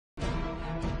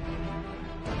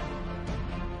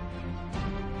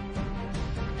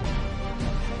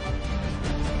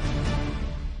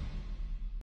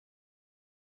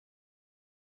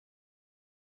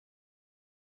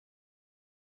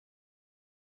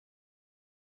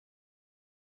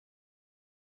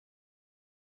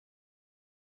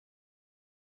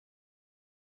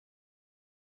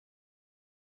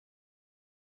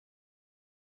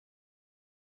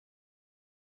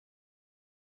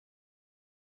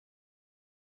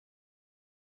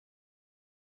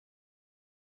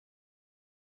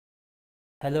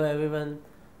Hello everyone,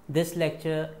 this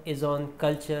lecture is on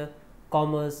culture,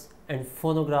 commerce and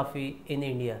phonography in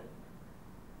India.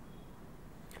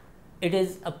 It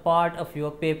is a part of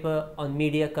your paper on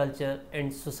media culture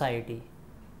and society.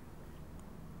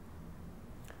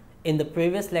 In the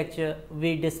previous lecture,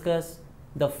 we discussed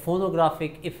the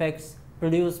phonographic effects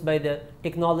produced by the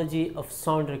technology of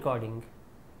sound recording.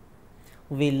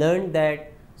 We learned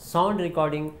that sound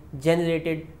recording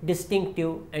generated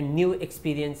distinctive and new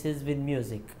experiences with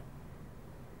music.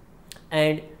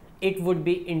 And it would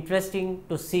be interesting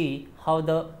to see how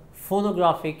the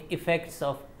phonographic effects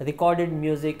of recorded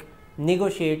music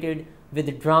negotiated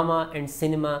with drama and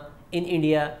cinema in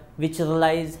India, which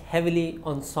relies heavily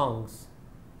on songs.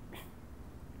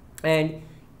 And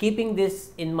keeping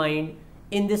this in mind,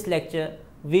 in this lecture,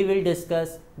 we will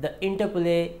discuss the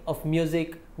interplay of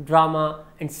music, drama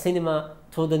and cinema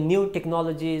through the new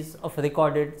technologies of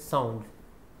recorded sound.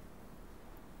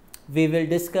 We will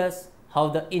discuss how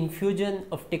the infusion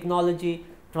of technology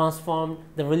transformed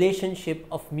the relationship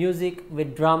of music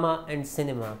with drama and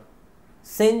cinema.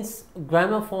 Since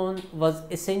gramophone was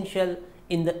essential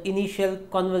in the initial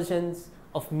conversions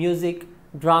of music,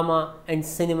 drama and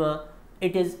cinema,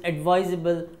 it is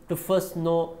advisable to first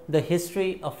know the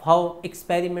history of how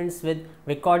experiments with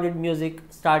recorded music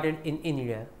started in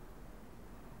India.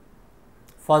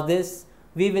 For this,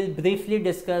 we will briefly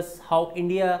discuss how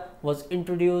India was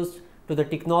introduced to the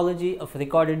technology of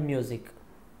recorded music,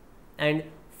 and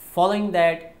following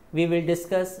that we will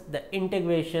discuss the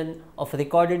integration of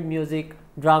recorded music,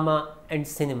 drama and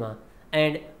cinema,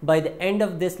 and by the end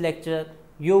of this lecture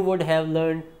you would have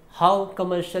learned how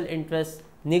commercial interests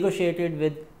negotiated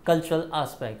with cultural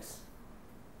aspects,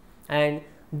 and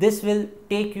this will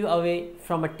take you away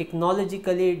from a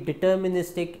technologically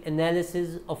deterministic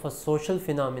analysis of a social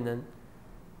phenomenon.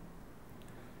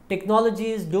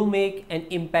 Technologies do make an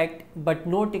impact, but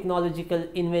no technological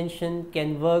invention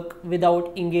can work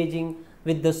without engaging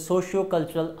with the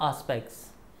socio-cultural aspects.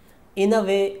 In a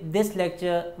way, this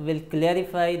lecture will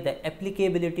clarify the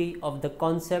applicability of the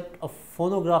concept of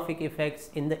phonographic effects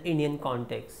in the Indian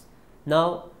context.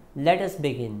 Now, let us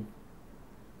begin.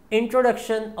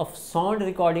 Introduction of sound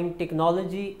recording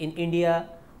technology in India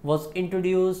was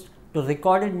introduced to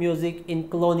recorded music in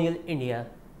colonial India.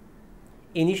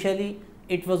 Initially,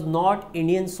 it was not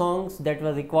Indian songs that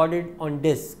were recorded on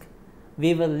disc.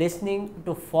 We were listening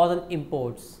to foreign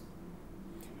imports.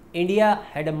 India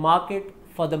had a market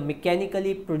for the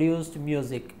mechanically produced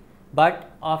music,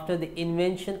 but after the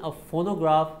invention of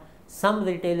phonograph, some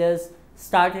retailers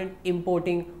started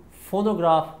importing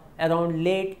phonograph around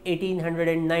late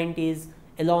 1890s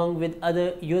along with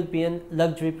other European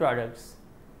luxury products.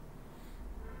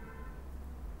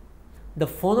 The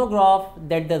phonograph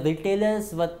that the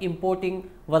retailers were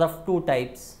importing were of two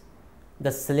types,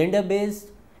 the cylinder based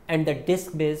and the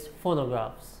disc based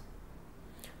phonographs.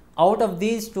 Out of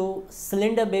these two,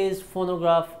 cylinder based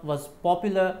phonograph was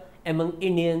popular among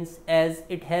Indians as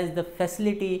it has the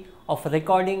facility of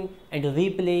recording and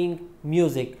replaying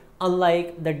music,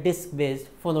 unlike the disc-based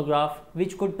phonograph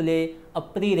which could play a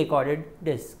pre-recorded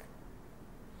disc.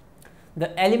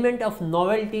 The element of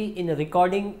novelty in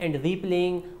recording and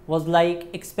replaying was like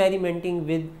experimenting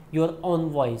with your own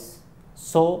voice.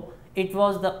 So, it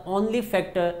was the only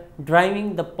factor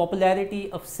driving the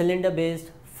popularity of cylinder-based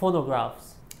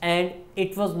phonographs. And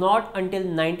it was not until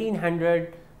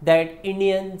 1900 that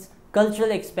Indians' cultural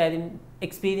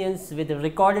experience with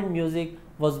recorded music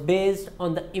was based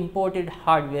on the imported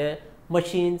hardware,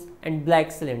 machines and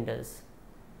black cylinders.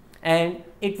 And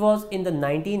it was in the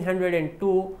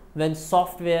 1902 when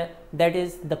software, that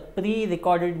is the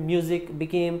pre-recorded music,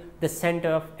 became the center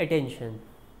of attention,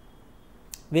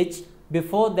 which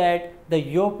before that the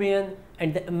European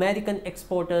and the American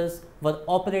exporters were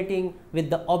operating with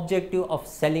the objective of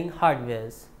selling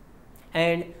hardwares,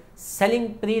 and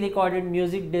selling pre-recorded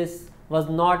music discs was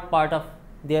not part of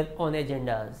their own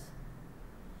agendas.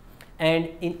 And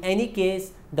in any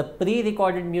case, the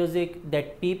pre-recorded music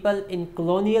that people in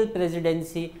colonial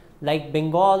presidency like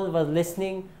Bengal were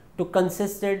listening to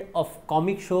consisted of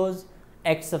comic shows,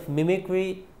 acts of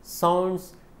mimicry,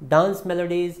 sounds, dance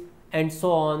melodies and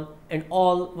so on, and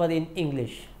all were in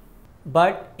English.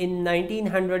 But in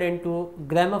 1902,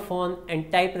 Gramophone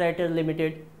and Typewriter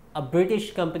Limited, a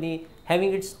British company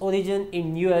having its origin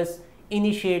in US,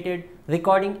 initiated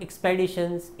recording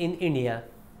expeditions in India.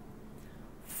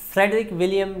 Frederick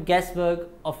William Gasberg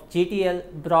of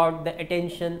GTL brought the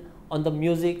attention on the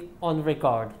music on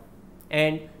record,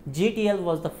 and GTL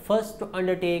was the first to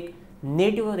undertake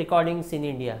native recordings in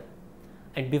India.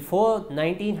 And before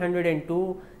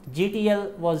 1902,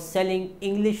 GTL was selling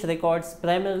English records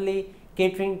primarily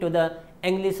catering to the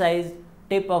anglicized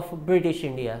tip of British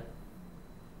India.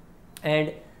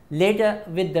 And later,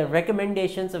 with the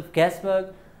recommendations of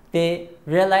Gaisberg, they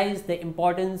realized the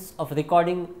importance of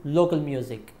recording local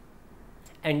music.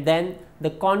 And then the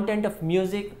content of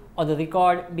music or the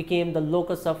record became the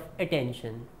locus of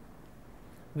attention,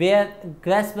 where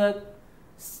Gaisberg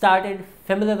started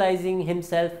familiarizing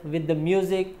himself with the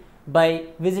music by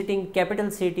visiting capital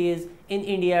cities in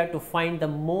India to find the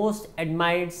most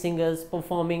admired singers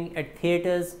performing at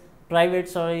theatres, private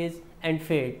soirees and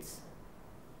fêtes.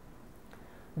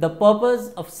 The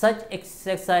purpose of such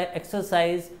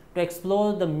exercise to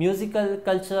explore the musical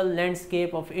cultural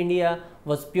landscape of India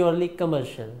was purely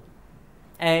commercial,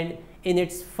 and in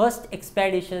its first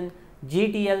expedition,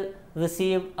 GTL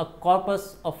received a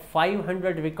corpus of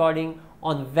 500 recordings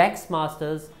on wax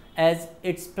masters as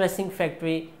its pressing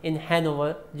factory in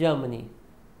Hanover, Germany.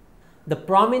 The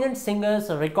prominent singers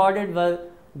recorded were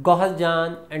Gohar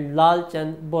Jan and Lal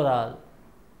Chand Boral,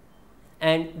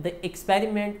 and the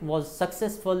experiment was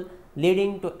successful,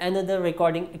 leading to another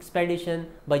recording expedition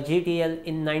by GTL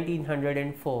in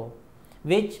 1904,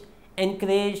 which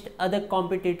encouraged other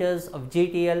competitors of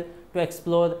GTL to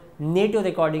explore native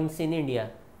recordings in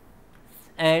India.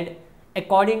 And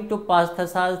according to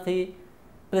Parthasarathi,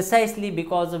 precisely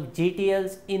because of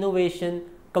GTL's innovation,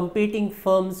 competing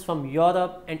firms from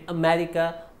Europe and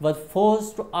America were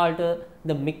forced to alter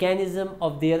the mechanism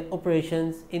of their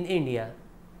operations in India.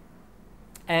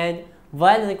 And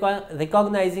while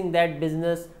recognizing that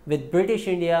business with British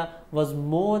India was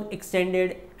more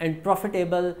extended and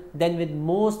profitable than with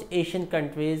most Asian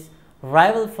countries,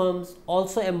 rival firms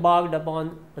also embarked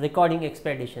upon recording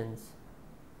expeditions,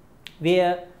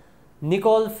 where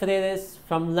Nicole Freres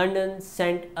from London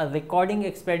sent a recording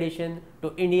expedition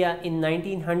to India in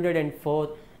 1904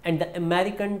 and the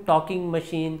American Talking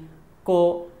Machine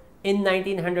Co. in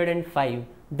 1905.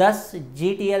 Thus,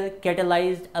 GTL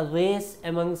catalyzed a race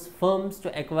amongst firms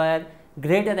to acquire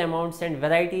greater amounts and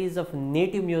varieties of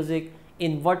native music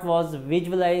in what was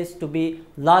visualized to be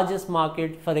largest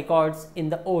market for records in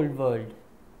the old world.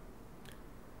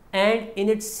 And in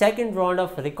its second round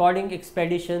of recording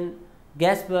expedition,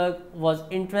 Gaisberg was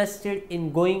interested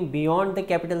in going beyond the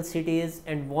capital cities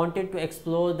and wanted to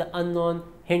explore the unknown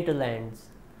hinterlands.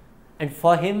 And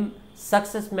for him,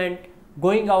 success meant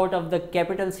going out of the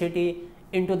capital city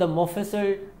into the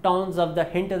Mofussil towns of the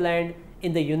hinterland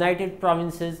in the United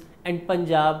Provinces and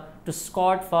Punjab to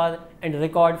scout for and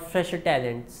record fresher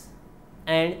talents.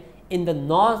 And in the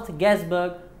north,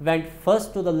 Gaisberg went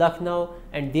first to the Lucknow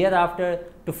and thereafter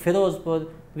to Firozpur,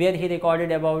 where he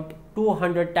recorded about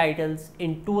 200 titles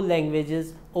in 2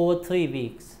 languages over 3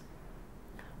 weeks.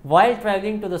 While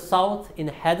traveling to the south in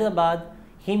Hyderabad,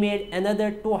 he made another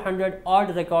 200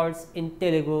 odd records in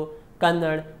Telugu,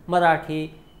 Kannada,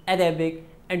 Marathi, Arabic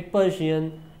and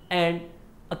Persian, and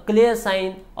a clear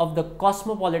sign of the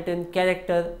cosmopolitan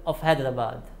character of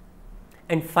Hyderabad.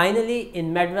 And finally,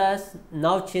 in Madras,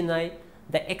 now Chennai,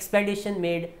 the expedition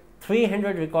made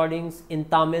 300 recordings in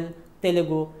Tamil,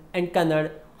 Telugu and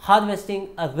Kannada, harvesting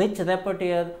a rich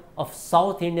repertoire of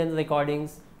South Indian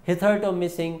recordings hitherto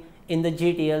missing in the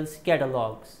GTL's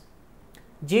catalogues.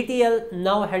 GTL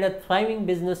now had a thriving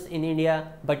business in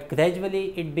India, but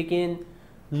gradually it began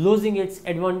losing its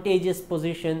advantageous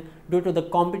position due to the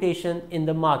competition in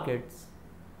the markets.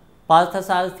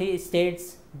 Parthasarathi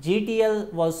states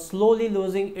GTL was slowly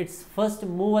losing its first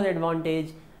mover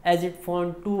advantage as it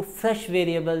found 2 fresh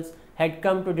variables had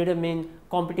come to determine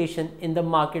competition in the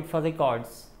market for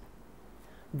records: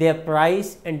 their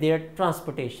price and their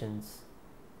transportations.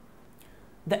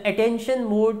 The attention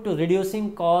moved to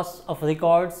reducing costs of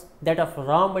records, that of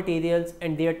raw materials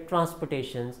and their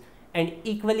transportations, and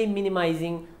equally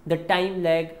minimizing the time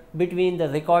lag between the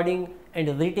recording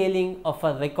and retailing of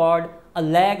a record, a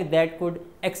lag that could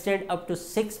extend up to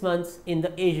 6 months in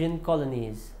the Asian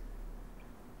colonies.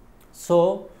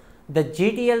 So, the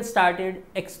GTL started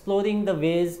exploring the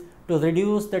ways to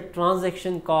reduce the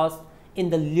transaction cost in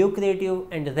the lucrative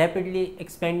and rapidly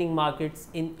expanding markets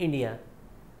in India.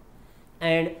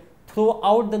 And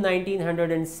throughout the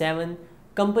 1907,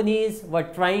 companies were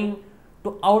trying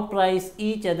to outprice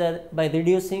each other by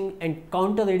reducing and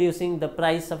counter-reducing the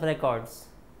price of records.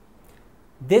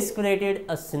 This created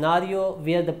a scenario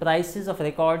where the prices of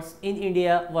records in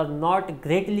India were not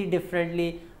greatly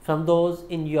differently from those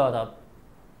in Europe.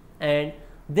 And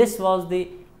this was the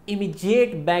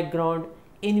immediate background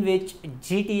in which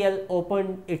GTL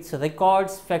opened its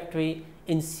records factory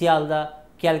in Sialda,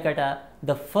 Calcutta,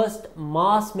 the first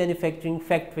mass manufacturing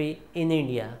factory in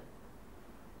India.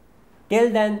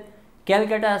 Till then,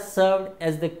 Calcutta served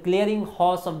as the clearing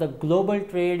house of the global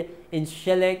trade in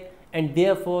shellac and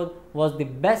therefore was the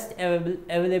best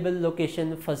available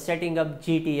location for setting up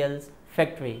GTL's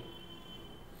factory.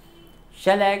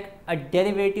 Shellac, a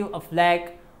derivative of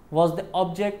lac, was the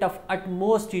object of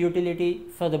utmost utility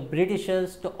for the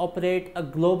Britishers to operate a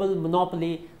global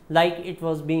monopoly like it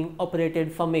was being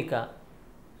operated for mica.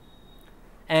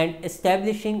 And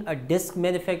establishing a disc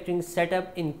manufacturing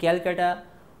setup in Calcutta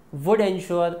would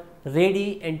ensure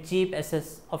ready and cheap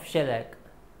access of shellac.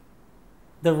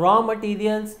 The raw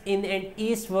materials in and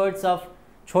eastwards of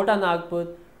Chota Nagpur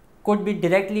could be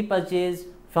directly purchased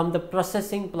from the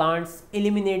processing plants,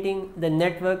 eliminating the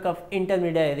network of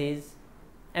intermediaries,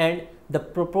 and the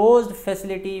proposed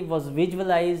facility was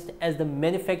visualized as the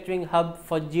manufacturing hub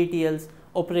for GTL's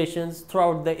operations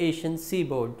throughout the Asian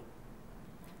seaboard.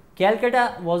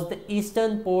 Calcutta was the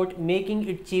eastern port, making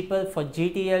it cheaper for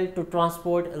GTL to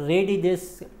transport ready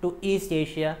discs to East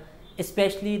Asia,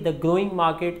 especially the growing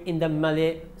market in the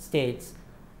Malay states,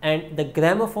 and the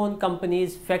gramophone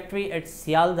company's factory at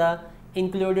Sialda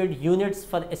included units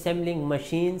for assembling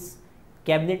machines,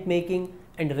 cabinet making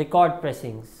and record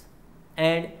pressings,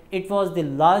 and it was the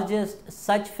largest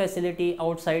such facility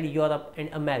outside Europe and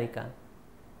America.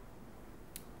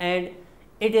 And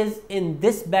it is in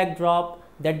this backdrop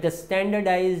that the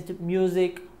standardized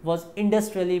music was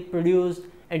industrially produced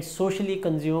and socially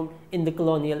consumed in the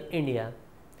colonial India.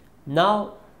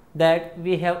 Now that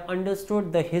we have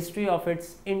understood the history of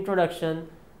its introduction,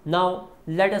 now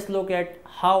let us look at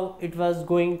how it was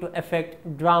going to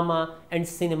affect drama and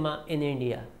cinema in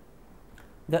India.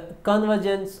 The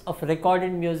convergence of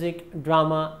recorded music,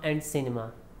 drama and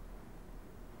cinema.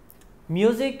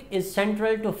 Music is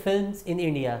central to films in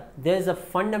India. There is a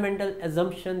fundamental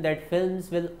assumption that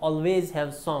films will always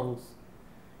have songs.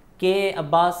 K.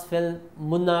 Abbas' film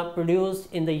Munna, produced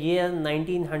in the year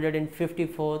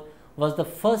 1954, was the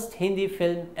first Hindi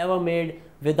film ever made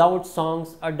without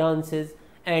songs or dances,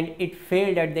 and it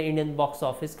failed at the Indian box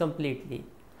office completely.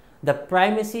 The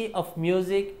primacy of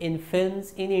music in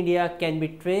films in India can be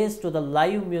traced to the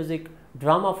live music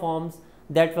drama forms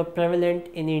that were prevalent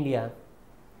in India.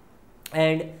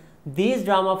 And these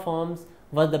drama forms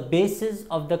were the basis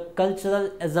of the cultural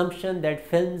assumption that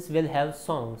films will have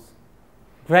songs.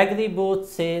 Gregory Booth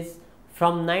says,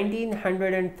 from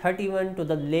 1931 to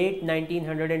the late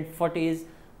 1940s,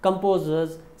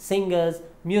 composers, singers,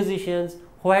 musicians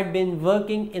who had been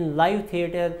working in live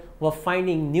theatre were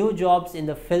finding new jobs in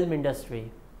the film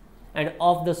industry. And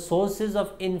of the sources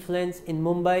of influence in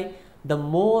Mumbai, the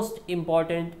most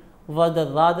important were the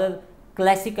rather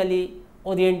classically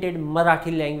oriented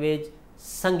Marathi language,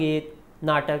 Sangeet,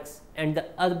 Nataks and the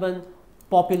urban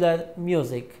popular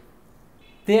music.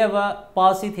 There were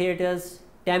Parsi theatres,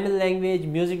 Tamil language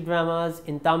music dramas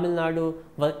in Tamil Nadu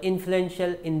were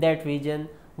influential in that region,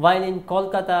 while in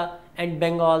Kolkata and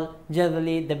Bengal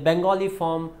generally the Bengali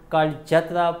form called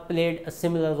Jatra played a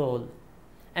similar role.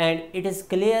 And it is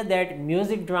clear that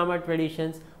music drama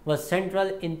traditions were central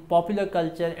in popular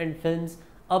culture and films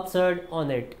upsurged on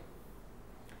it.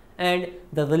 And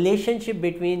the relationship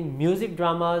between music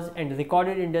dramas and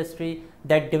recorded industry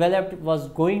that developed was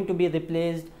going to be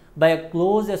replaced by a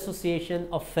close association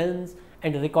of films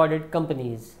and recorded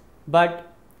companies.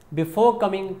 But before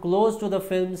coming close to the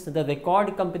films, the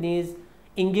record companies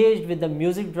engaged with the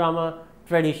music drama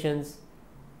traditions.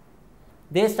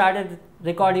 They started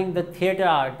recording the theatre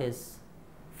artists.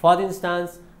 For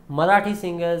instance, Marathi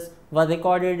singers were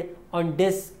recorded on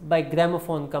disc by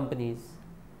gramophone companies.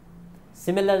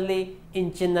 Similarly,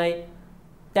 in Chennai,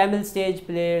 Tamil stage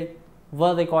plays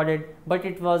were recorded, but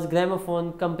it was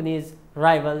gramophone company's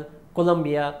rival,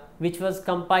 Columbia, which was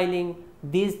compiling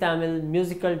these Tamil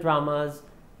musical dramas,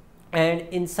 and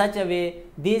in such a way,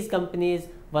 these companies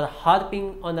were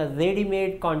harping on a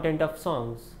ready-made content of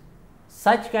songs.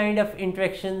 Such kind of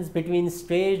interactions between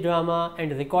stage drama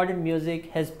and recorded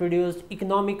music has produced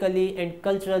economically and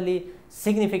culturally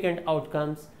significant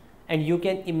outcomes, and you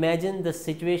can imagine the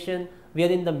situation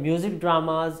wherein the music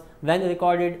dramas, when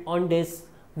recorded on disc,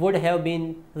 would have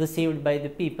been received by the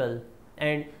people.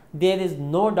 And there is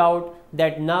no doubt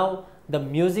that now the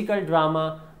musical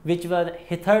drama, which were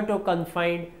hitherto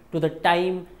confined to the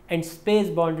time and space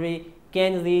boundary,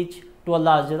 can reach to a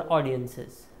larger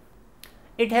audiences.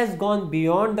 It has gone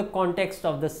beyond the context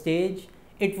of the stage.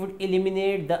 It would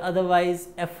eliminate the otherwise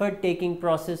effort-taking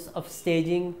process of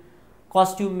staging,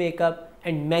 costume makeup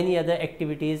and many other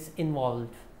activities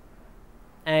involved.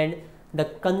 And the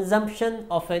consumption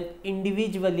of an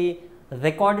individually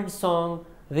recorded song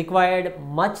required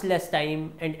much less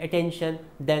time and attention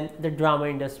than the drama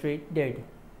industry did.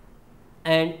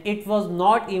 And it was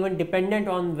not even dependent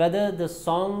on whether the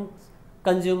song's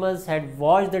consumers had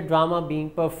watched the drama being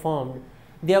performed.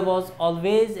 there was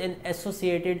always an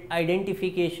associated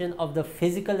identification of the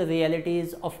physical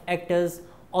realities of actors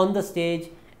on the stage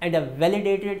and a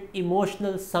validated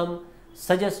emotional sum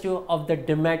suggestive of the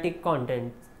dramatic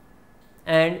content,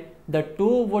 and the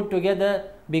two would together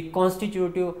be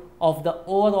constitutive of the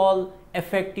overall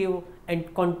effective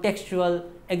and contextual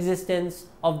existence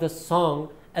of the song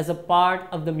as a part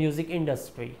of the music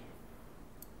industry.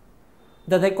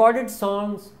 The recorded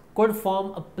songs could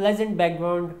form a pleasant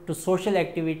background to social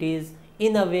activities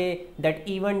in a way that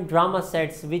even drama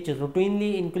sets which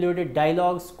routinely included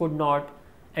dialogues could not,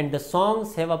 and the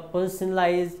songs have a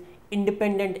personalized,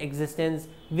 independent existence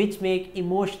which make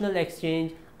emotional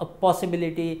exchange a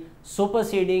possibility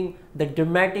superseding the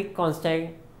dramatic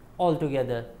constant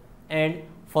altogether, and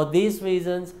for these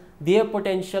reasons their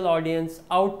potential audience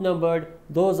outnumbered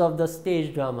those of the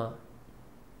stage drama.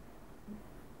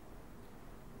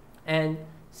 And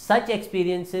such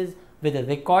experiences with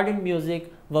recorded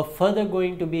music were further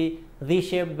going to be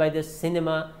reshaped by the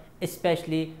cinema,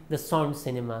 especially the sound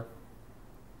cinema.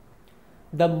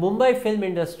 The Mumbai film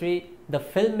industry, the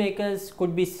filmmakers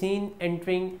could be seen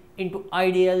entering into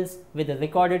ideals with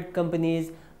recorded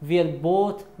companies where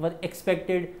both were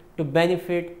expected to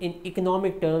benefit in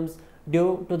economic terms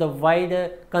due to the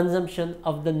wider consumption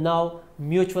of the now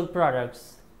mutual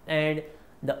products, and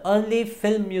the early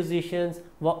film musicians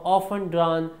were often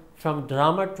drawn from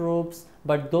drama troupes,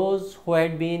 but those who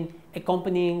had been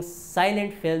accompanying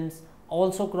silent films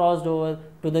also crossed over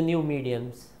to the new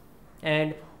mediums.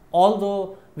 And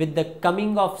although with the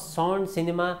coming of sound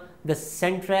cinema, the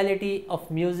centrality of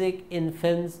music in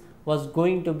films was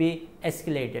going to be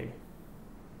escalated.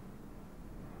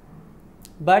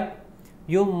 But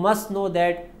you must know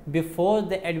that before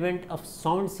the advent of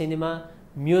sound cinema,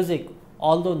 music,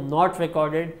 although not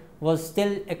recorded, was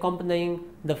still accompanying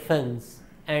the films,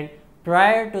 and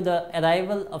prior to the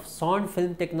arrival of sound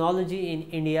film technology in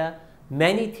India,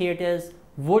 many theatres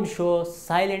would show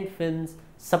silent films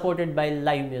supported by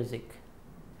live music,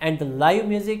 and the live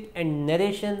music and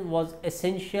narration was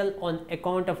essential on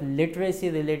account of literacy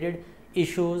related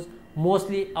issues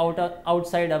mostly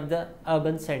outside of the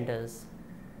urban centers.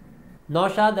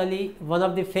 Naushad Ali, one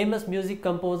of the famous music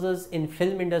composers in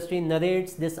film industry,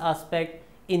 narrates this aspect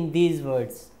in these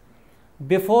words: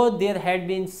 before there had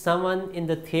been someone in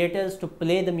the theatres to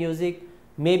play the music,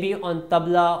 maybe on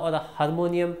tabla or a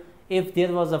harmonium. If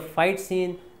there was a fight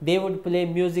scene, they would play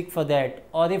music for that,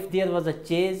 or if there was a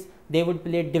chase, they would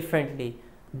play differently.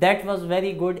 That was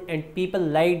very good and people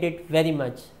liked it very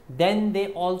much. Then they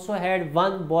also had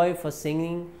one boy for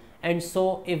singing, and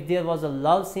so if there was a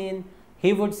love scene,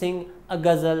 he would sing a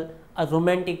ghazal, a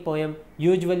romantic poem,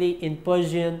 usually in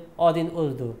Persian or in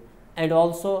Urdu, and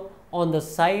also on the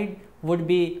side would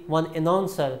be one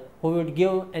announcer who would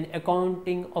give an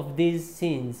accounting of these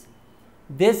scenes.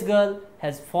 This girl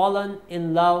has fallen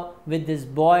in love with this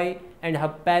boy and her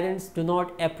parents do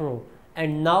not approve,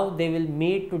 and now they will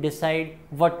meet to decide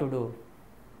what to do.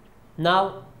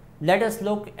 Now let us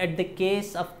look at the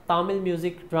case of Tamil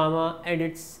music drama and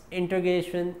its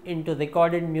integration into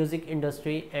recorded music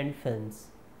industry and films.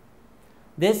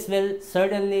 This will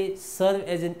certainly serve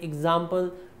as an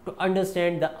example to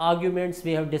understand the arguments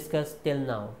we have discussed till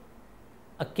now.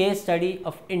 A case study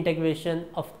of integration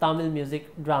of Tamil music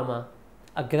drama,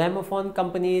 a gramophone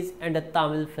companies and a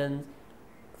Tamil films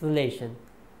relation.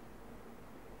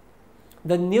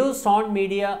 The new sound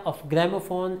media of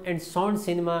gramophone and sound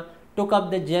cinema took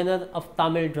up the genre of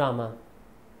Tamil drama,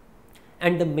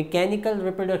 and the mechanical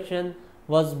reproduction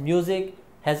was music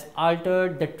has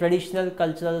altered the traditional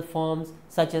cultural forms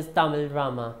such as Tamil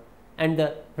drama, and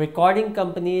the recording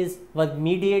companies were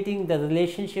mediating the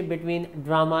relationship between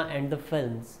drama and the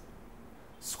films.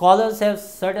 Scholars have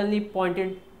certainly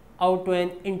pointed out to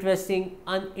an interesting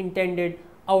unintended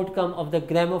outcome of the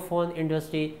gramophone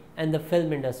industry and the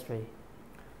film industry.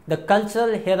 The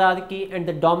cultural hierarchy and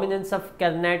the dominance of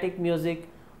Carnatic music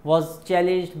was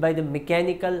challenged by the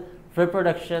mechanical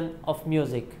reproduction of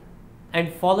music.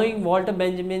 And following Walter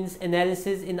Benjamin's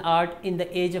analysis in art in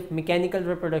the age of mechanical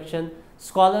reproduction,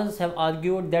 scholars have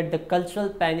argued that the cultural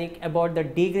panic about the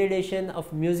degradation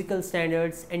of musical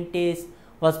standards and taste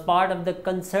was part of the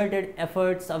concerted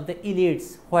efforts of the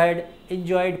elites who had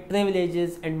enjoyed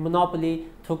privileges and monopoly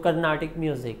through Carnatic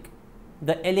music.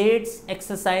 The elites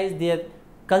exercised their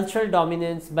cultural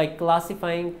dominance by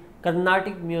classifying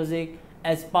Carnatic music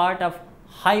as part of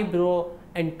highbrow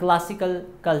and classical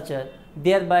culture.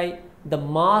 Thereby, the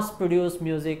mass-produced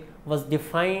music was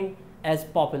defined as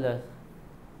popular.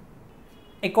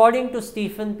 According to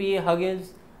Stephen P.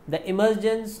 Huggins, the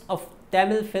emergence of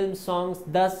Tamil film songs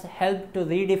thus helped to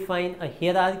redefine a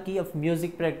hierarchy of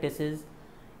music practices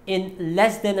In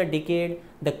less than a decade,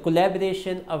 the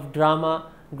collaboration of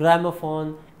drama,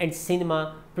 gramophone, and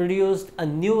cinema produced a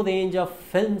new range of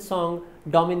film song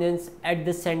dominance at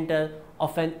the center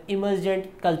of an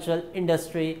emergent cultural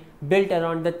industry built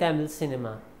around the Tamil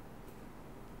cinema,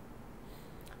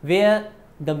 where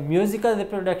the musical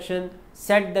reproduction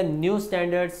set the new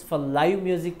standards for live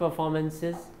music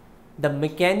performances. The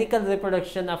mechanical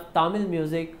reproduction of Tamil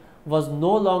music was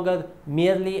no longer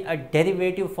merely a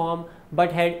derivative form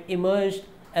but had emerged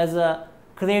as a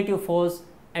creative force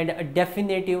and a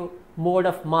definitive mode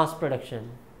of mass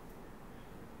production.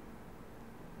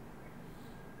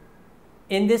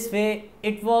 In this way,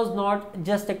 it was not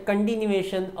just a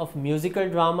continuation of musical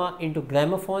drama into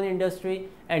gramophone industry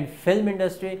and film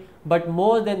industry, but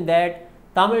more than that,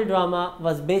 Tamil drama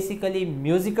was basically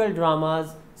musical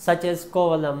dramas such as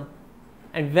Kovalam.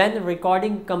 And when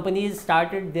recording companies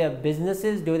started their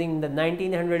businesses during the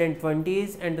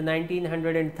 1920s and the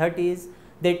 1930s,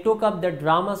 they took up the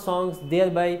drama songs,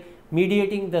 thereby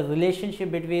mediating the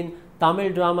relationship between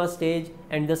Tamil drama stage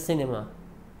and the cinema.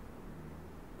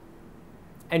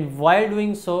 And while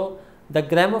doing so, the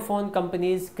gramophone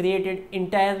companies created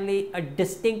entirely a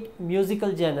distinct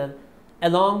musical genre.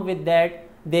 Along with that,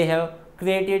 they have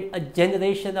created a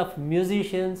generation of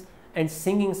musicians and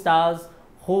singing stars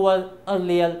who were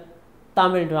earlier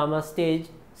Tamil drama stage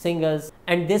singers.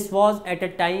 And this was at a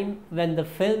time when the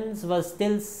films were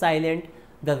still silent.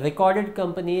 The recorded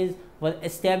companies were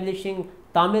establishing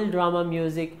Tamil drama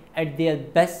music at their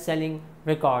best-selling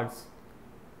records.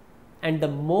 And the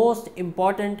most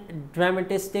important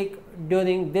dramatistic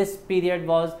during this period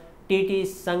was T.T.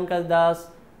 Sankardas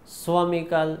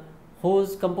Swamikal,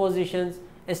 whose compositions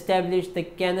established the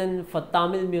canon for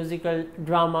Tamil musical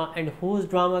drama and whose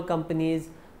drama companies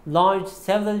launched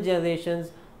several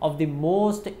generations of the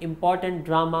most important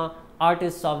drama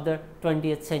artists of the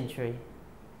 20th century.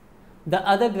 The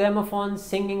other gramophone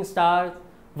singing stars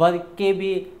were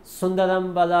K.B.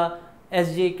 Sundaram Bala,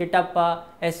 S.G. Kittappa,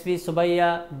 S.V.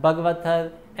 Subbayya,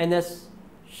 Bhagavathar, N.S.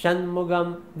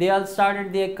 Shanmugam. They all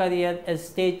started their career as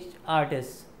stage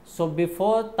artists. So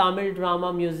before Tamil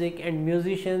drama music and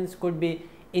musicians could be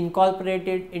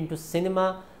incorporated into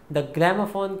cinema, the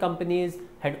gramophone companies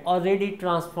had already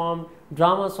transformed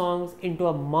drama songs into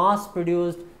a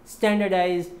mass-produced,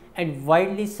 standardized and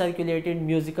widely circulated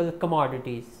musical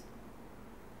commodities.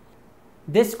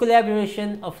 This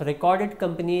collaboration of recorded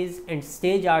companies and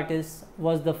stage artists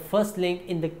was the first link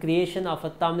in the creation of a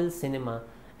Tamil cinema,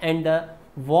 and the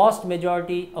vast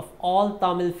majority of all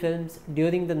Tamil films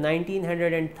during the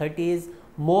 1930s,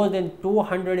 more than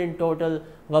 200 in total,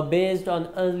 were based on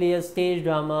earlier stage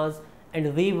dramas and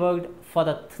reworked for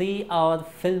the 3-hour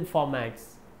film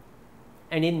formats.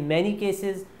 And in many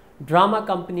cases, drama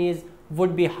companies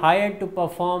would be hired to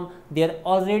perform their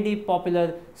already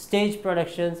popular stage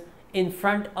productions in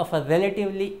front of a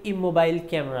relatively immobile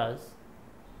cameras.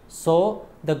 So,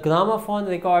 the gramophone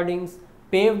recordings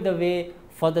paved the way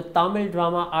for the Tamil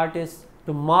drama artists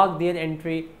to mark their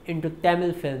entry into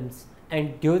Tamil films.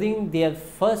 And during their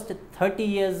first 30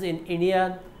 years in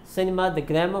Indian cinema, the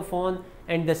gramophone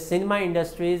and the cinema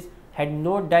industries had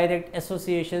no direct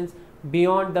associations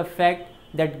beyond the fact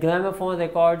that gramophone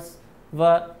records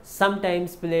were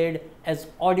sometimes played as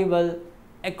audible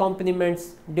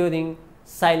accompaniments during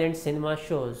silent cinema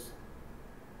shows.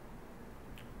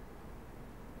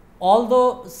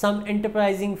 Although some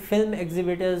enterprising film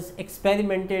exhibitors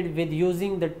experimented with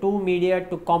using the two media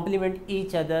to complement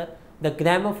each other, the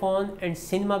gramophone and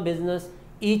cinema business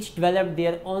each developed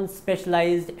their own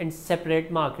specialized and separate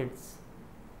markets.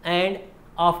 And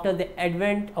after the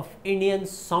advent of Indian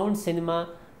sound cinema,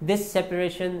 this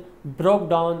separation broke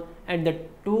down and the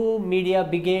two media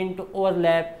began to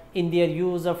overlap in their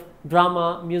use of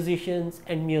drama, musicians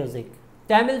and music.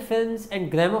 Tamil films and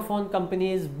gramophone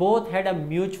companies both had a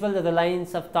mutual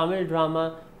reliance of Tamil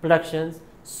drama productions,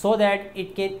 so that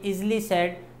it can easily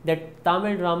said that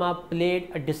Tamil drama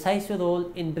played a decisive role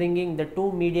in bringing the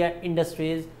two media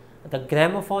industries, the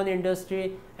gramophone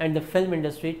industry and the film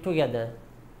industry, together.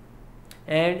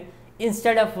 And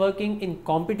instead of working in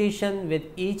competition with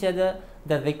each other,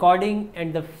 the recording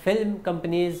and the film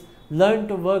companies learned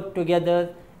to work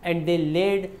together, and they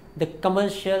laid the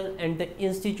commercial and the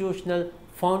institutional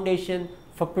foundation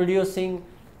for producing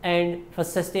and for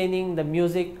sustaining the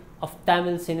music of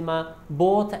Tamil cinema,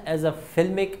 both as a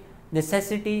filmic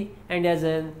necessity and as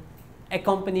an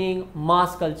accompanying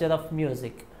mass culture of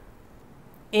music.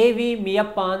 A.V.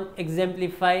 Miyappan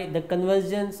exemplified the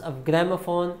convergence of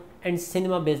gramophone and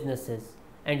cinema businesses,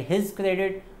 and his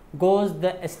credit goes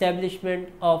the establishment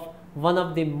of one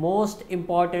of the most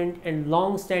important and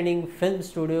long-standing film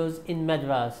studios in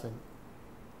Madras.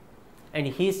 and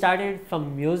he started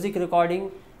from music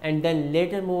recording and then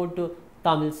later moved to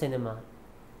Tamil cinema.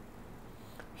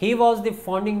 He was the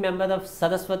founding member of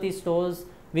Saraswati Stores,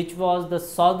 which was the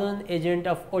southern agent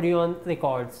of Odeon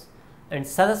Records, and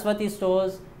Saraswati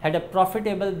Stores had a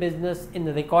profitable business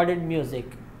in recorded music.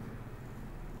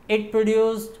 It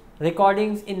produced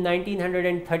recordings in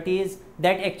 1930s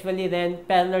that actually ran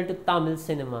parallel to Tamil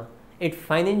cinema. It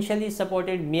financially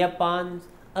supported Meyyappan's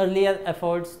earlier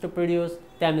efforts to produce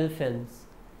Tamil films.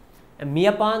 And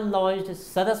Meyyappan launched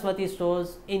Saraswati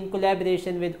Stores in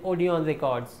collaboration with Odeon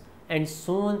Records, and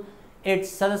soon its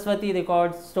Saraswati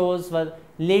Records stores were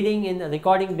leading in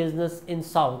recording business in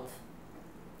South.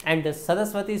 And the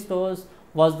Saraswati Stores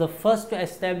was the first to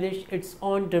establish its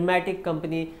own dramatic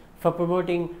company for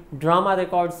promoting drama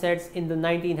record sets in the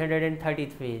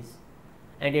 1933s.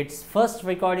 And its first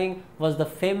recording was the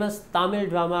famous Tamil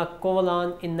drama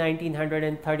Kovalan in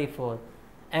 1934.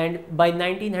 And by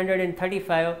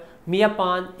 1935,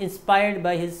 Meyyappan, inspired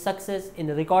by his success in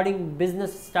the recording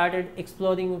business, started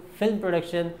exploring film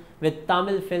production with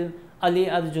Tamil film Ali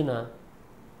Arjuna.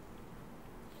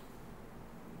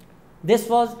 This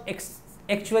was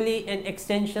actually an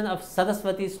extension of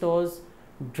Saraswati Stores'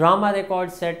 drama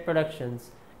record set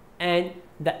productions, and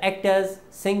the actors,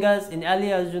 singers in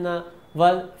Ali Arjuna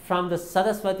were from the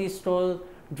Saraswati Store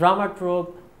drama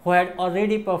troupe who had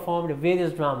already performed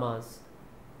various dramas.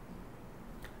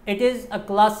 It is a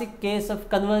classic case of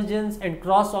convergence and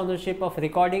cross-ownership of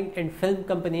recording and film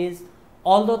companies.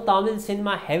 Although Tamil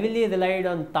cinema heavily relied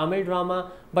on Tamil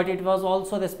drama, but it was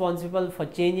also responsible for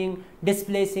changing,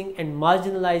 displacing and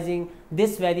marginalizing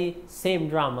this very same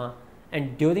drama.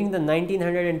 And during the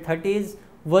 1930s,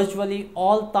 virtually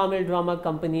all Tamil drama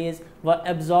companies were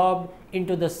absorbed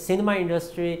into the cinema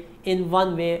industry in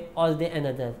one way or the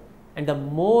another. And the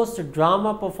most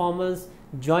drama performers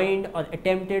joined or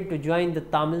attempted to join the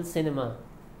Tamil cinema.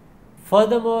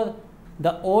 Furthermore,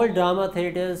 the old drama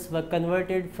theatres were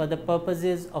converted for the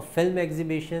purposes of film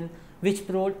exhibition, which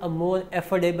proved a more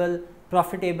affordable,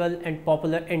 profitable and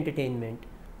popular entertainment.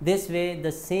 This way,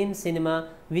 the same cinema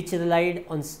which relied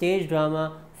on stage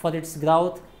drama for its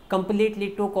growth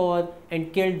completely took over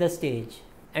and killed the stage.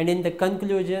 And in the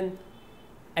conclusion,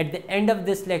 at the end of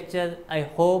this lecture, I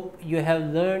hope you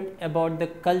have learned about the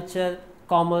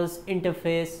culture-commerce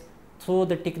interface through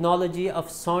the technology of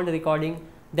sound recording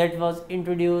that was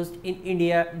introduced in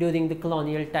India during the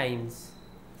colonial times.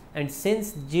 And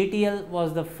since GTL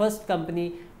was the first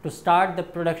company to start the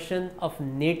production of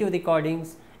native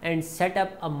recordings and set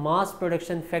up a mass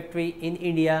production factory in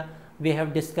India, we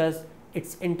have discussed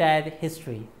its entire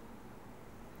history.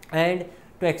 And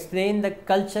to explain the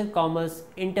culture-commerce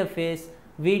interface,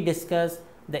 we discussed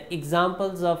the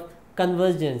examples of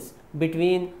convergence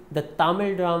between the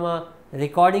Tamil drama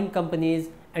recording companies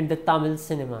and the Tamil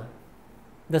cinema.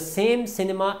 The same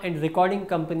cinema and recording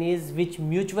companies which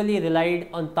mutually relied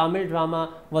on Tamil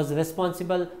drama was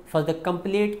responsible for the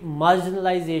complete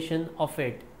marginalization of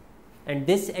it. And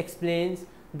this explains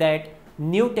that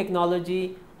new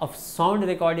technology of sound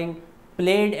recording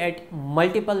played at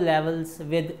multiple levels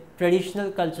with traditional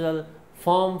cultural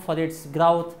form for its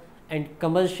growth and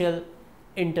commercial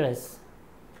interests.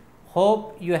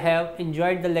 Hope you have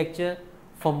enjoyed the lecture.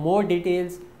 For more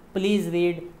details, please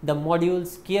read the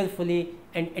modules carefully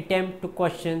and attempt to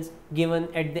questions given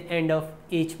at the end of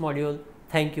each module.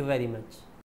 Thank you very much.